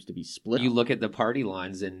country seems to be split. You look at the party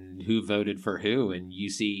lines and who voted for who, and you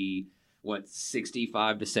see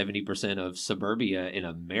 65 to 70% of suburbia in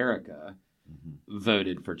America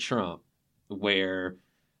voted for Trump, where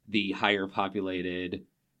the higher populated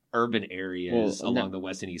urban areas along the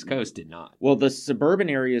west and east coast did not. Well, the suburban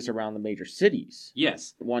areas around the major cities.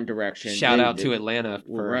 Yes. One direction. Shout out to Atlanta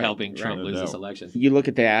for helping Trump lose this election. You look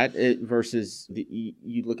at that versus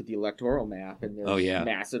you look at the electoral map, and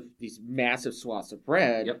there's these massive swaths of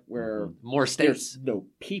red where more states, there's no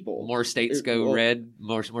people. More states go red.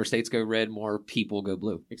 More states go red. More people go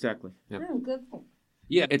blue. Exactly. Yep. Good point.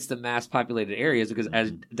 Yeah, it's the mass populated areas because,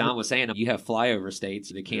 as Don was saying, you have flyover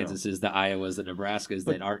states, the Kansases, the Iowas, the Nebraskas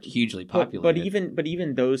that aren't hugely populated. But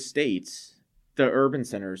even those states, the urban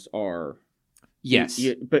centers are. Yes.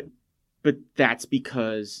 But that's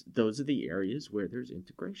because those are the areas where there's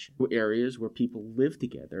integration, areas where people live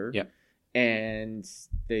together. Yep. And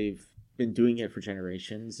they've been doing it for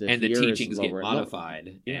generations. And the teachings get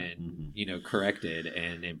modified and corrected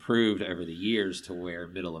and improved over the years to where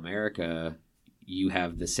Middle America, you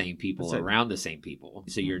have the same people around the same people.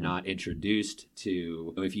 So you're not introduced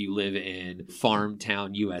to, if you live in farm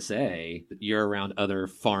town USA, you're around other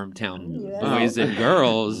farm town boys and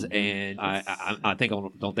girls. And I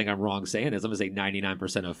don't think I'm wrong saying this. I'm going to say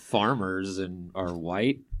 99% of farmers are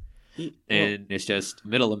white. And it's just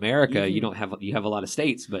Middle America. You have a lot of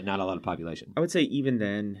states, but not a lot of population. I would say even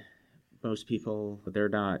then, most people,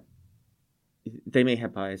 they may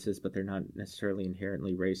have biases, but they're not necessarily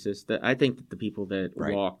inherently racist. I think that the people that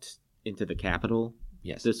walked into the Capitol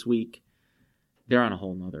this week, they're on a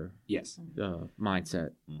whole nother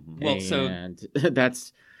mindset. And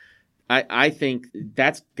that's, I think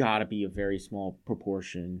that's got to be a very small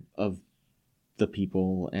proportion of the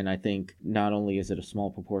people, and I think not only is it a small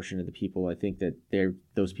proportion of the people, I think that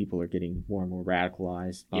those people are getting more and more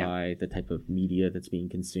radicalized by the type of media that's being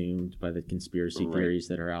consumed, by the conspiracy theories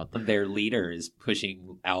that are out there. Their leader is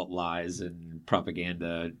pushing out lies and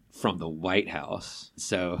propaganda from the White House.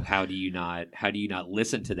 So how do you not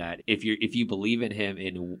listen to that? If you believe in him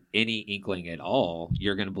in any inkling at all,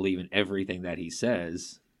 you're going to believe in everything that he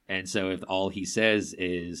says. And so if all he says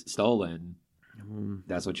is stolen,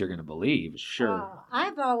 that's what you're going to believe. Sure.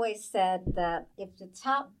 I've always said that if the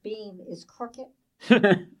top beam is crooked,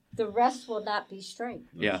 the rest will not be straight.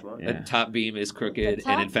 Right. Yeah. The top beam is crooked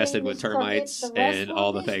and infested with termites and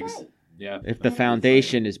all the things. Straight. Yeah. If the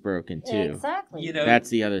foundation is broken too. Exactly. That's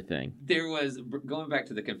the other thing. There was, going back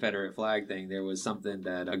to the Confederate flag thing, there was something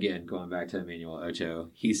that, again, going back to Emmanuel Ocho,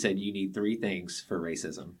 he said you need 3 things for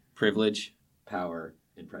racism: privilege, power,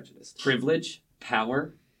 and prejudice. Privilege,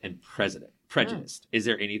 power, and prejudice. Is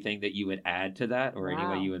there anything that you would add to that, or any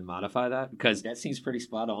way you would modify that? Because that seems pretty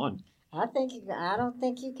spot on. I don't think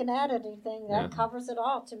you can add anything. That covers it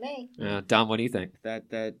all to me. Dom, what do you think?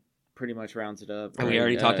 That pretty much rounds it up. And we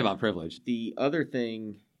already talked about privilege. The other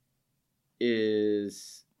thing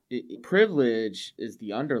is privilege is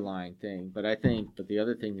the underlying thing, but I think that the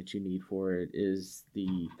other thing that you need for it is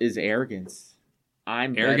arrogance.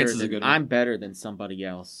 Arrogance is a good one. I'm better than somebody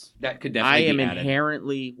else. That could definitely be added. I am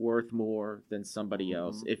inherently worth more than somebody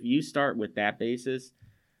else. If you start with that basis,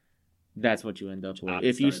 that's what you end up with.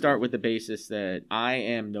 If you start with the basis that I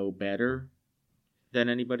am no better than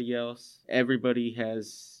anybody else, everybody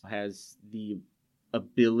has the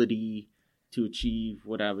ability to achieve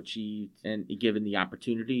what I've achieved, and given the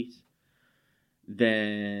opportunities,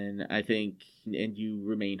 then I think, and you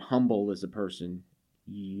remain humble as a person,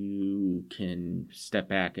 you can step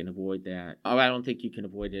back and avoid that. I don't think you can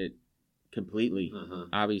avoid it completely.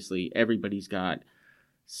 Obviously, everybody's got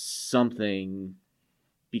something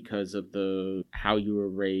because of how you were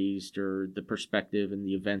raised, or the perspective and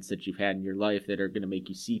the events that you've had in your life that are going to make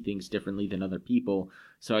you see things differently than other people.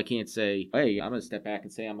 So I can't say, hey, I'm going to step back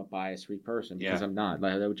and say I'm a bias-free person, because I'm not.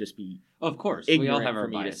 Like, that would just be of course ignorant we all have our for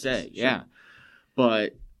me biases. to say. Sure. Yeah,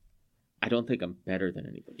 but I don't think I'm better than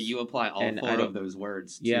anybody. You apply all 4 of those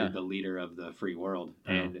words to the leader of the free world,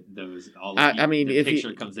 and those all. I mean, the if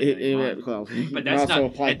picture comes in. But that's also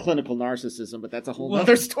apply clinical narcissism, but that's a whole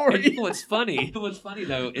other story. What's funny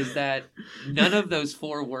though, is that none of those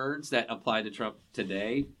 4 words that apply to Trump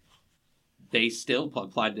today, they still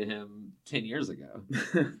applied to him 10 years ago.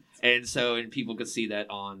 And people could see that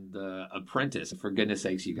on The Apprentice. For goodness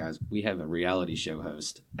sakes, you guys, we have a reality show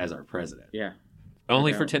host as our president. Yeah.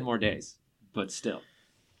 Only for 10 more days, but still.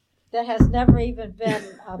 That has never even been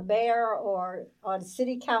a mayor or on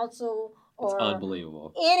city council or it's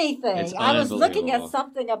unbelievable. Anything. It's I was looking at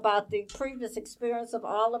something about the previous experience of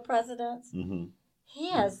all the presidents. Mm-hmm.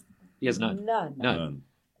 He has none.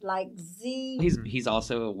 Like Z. He's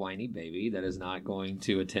also a whiny baby that is not going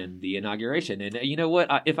to attend the inauguration. And you know what?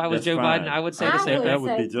 If I was Joe Biden, I would say the same thing. That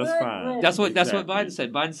would be just fine. That's what Biden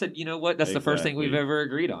said. Biden said, you know what? That's the first thing we've ever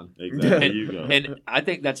agreed on. Exactly. You go. And I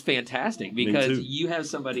think that's fantastic, because you have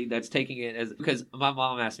somebody that's taking it as, because my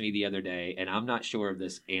mom asked me the other day, and I'm not sure of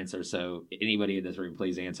this answer, so anybody in this room,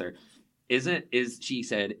 please answer. She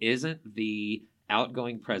said, isn't the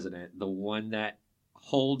outgoing president the one that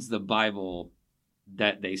holds the Bible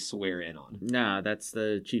that they swear in on? Nah, that's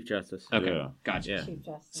the Chief Justice. Okay, gotcha. Chief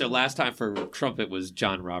Justice. So last time for Trump it was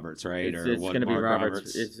John Roberts, right? It's going to be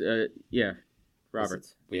Roberts. It's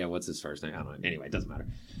Roberts. What's his first name? I don't know. Anyway, it doesn't matter.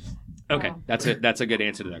 Okay, that's a good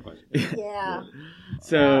answer to that question. Yeah.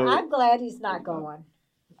 So I'm glad he's not going.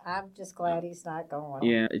 I'm just glad he's not going.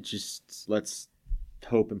 Yeah, it just, let's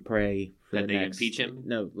hope and pray for that they impeach him.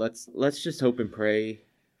 No, let's just hope and pray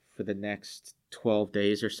for the next 12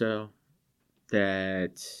 days or so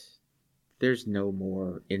that there's no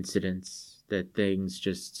more incidents, that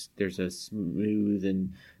there's a smooth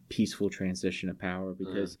and peaceful transition of power.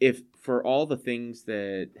 Because if, for all the things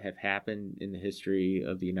that have happened in the history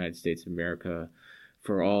of the United States of America,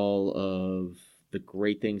 for all of the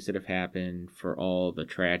great things that have happened, for all the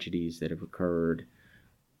tragedies that have occurred,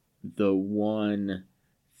 the one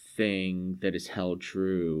thing that has held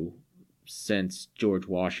true since George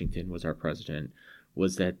Washington was our president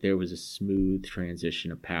was that there was a smooth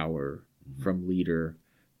transition of power from leader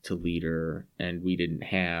to leader, and we didn't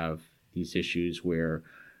have these issues where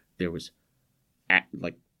there was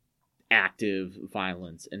active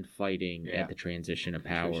violence and fighting at the transition of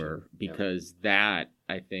power, because that,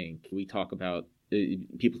 I think, people talk about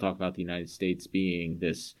the United States being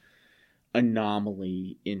this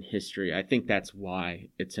anomaly in history. I think that's why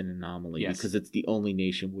it's an anomaly, Yes. because it's the only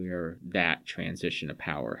nation where that transition of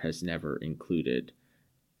power has never included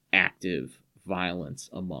active violence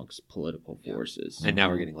amongst political forces. And now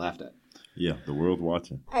we're getting laughed at. Yeah, the world's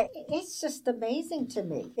watching. It's just amazing to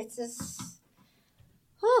me. It's just,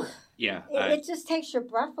 whew, Yeah. it just takes your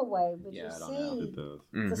breath away when Yeah, you I don't know. see It does.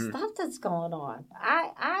 the Mhm. stuff that's going on.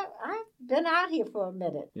 I've been out here for a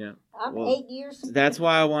minute. Yeah. I'm Well, 8 years. That's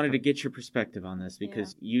why I wanted to get your perspective on this,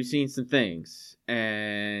 because you've seen some things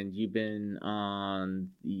and you've been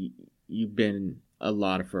a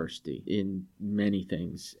lot of firsty in many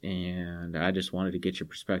things, and I just wanted to get your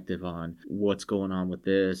perspective on what's going on with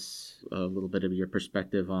this, a little bit of your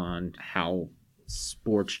perspective on how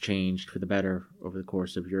sports changed for the better over the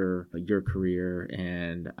course of your career,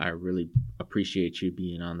 and I really appreciate you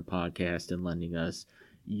being on the podcast and lending us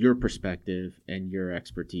your perspective and your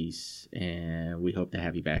expertise, and we hope to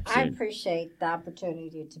have you back I soon. appreciate the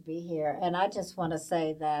opportunity to be here. And I just want to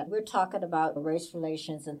say that we're talking about race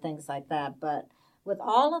relations and things like that. But with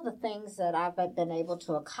all of the things that I've been able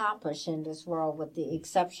to accomplish in this world, with the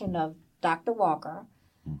exception of Dr. Walker,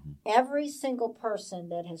 every single person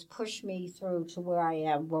that has pushed me through to where I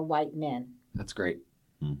am were white men. That's great.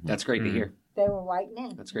 Mm-hmm. That's great to hear. They were white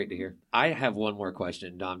men. That's great to hear. I have one more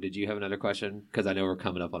question. Dom, did you have another question? Because I know we're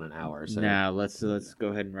coming up on an hour. So. Now let's go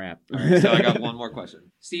ahead and wrap. All right, so I got one more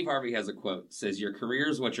question. Steve Harvey has a quote. Says, "Your career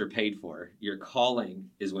is what you're paid for. Your calling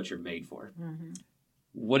is what you're made for." Mm-hmm.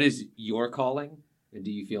 What is your calling? And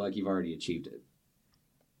do you feel like you've already achieved it?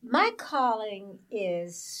 My calling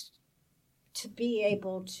is to be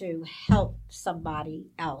able to help somebody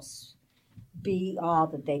else be all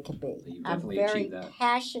that they can be. You've I'm definitely very achieved that.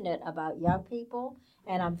 passionate about young people,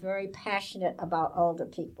 and I'm very passionate about older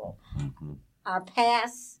people. Mm-hmm. Our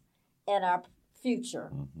past and our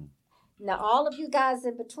future. Mm-hmm. Now, all of you guys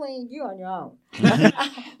in between, you're on your own.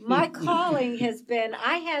 My calling has been,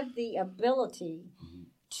 I have the ability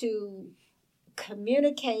to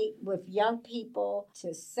communicate with young people,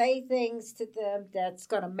 to say things to them that's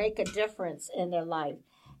going to make a difference in their life.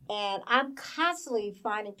 And I'm constantly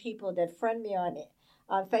finding people that friend me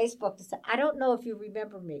on Facebook to say, I don't know if you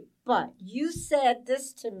remember me, but you said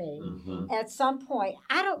this to me at some point.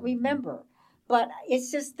 I don't remember, but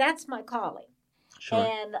it's just, that's my calling. Sure.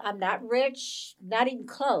 And I'm not rich, not even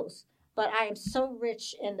close, but I am so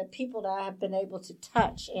rich in the people that I have been able to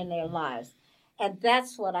touch in their lives. And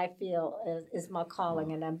that's what I feel is my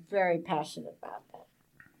calling, and I'm very passionate about that.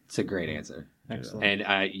 It's a great answer. Excellent.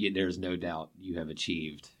 And there's no doubt you have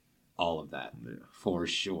achieved all of that for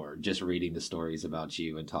sure. Just reading the stories about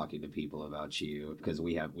you and talking to people about you, because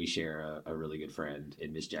we share a really good friend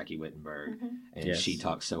in Miss Jackie Wittenberg, and Yes. she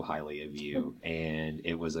talks so highly of you. And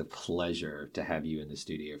it was a pleasure to have you in the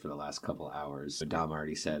studio for the last couple hours. So Dom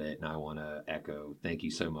already said it, and I want to echo, thank you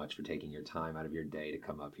so much for taking your time out of your day to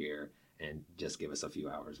come up here and just give us a few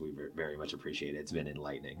hours. We very much appreciate it. It's been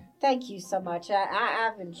enlightening. Thank you so much.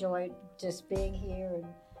 I've enjoyed just being here and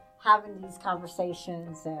having these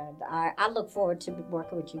conversations, and I look forward to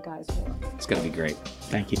working with you guys more. It's going to be great.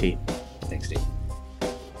 Thank you, Dee. Thanks, Steve.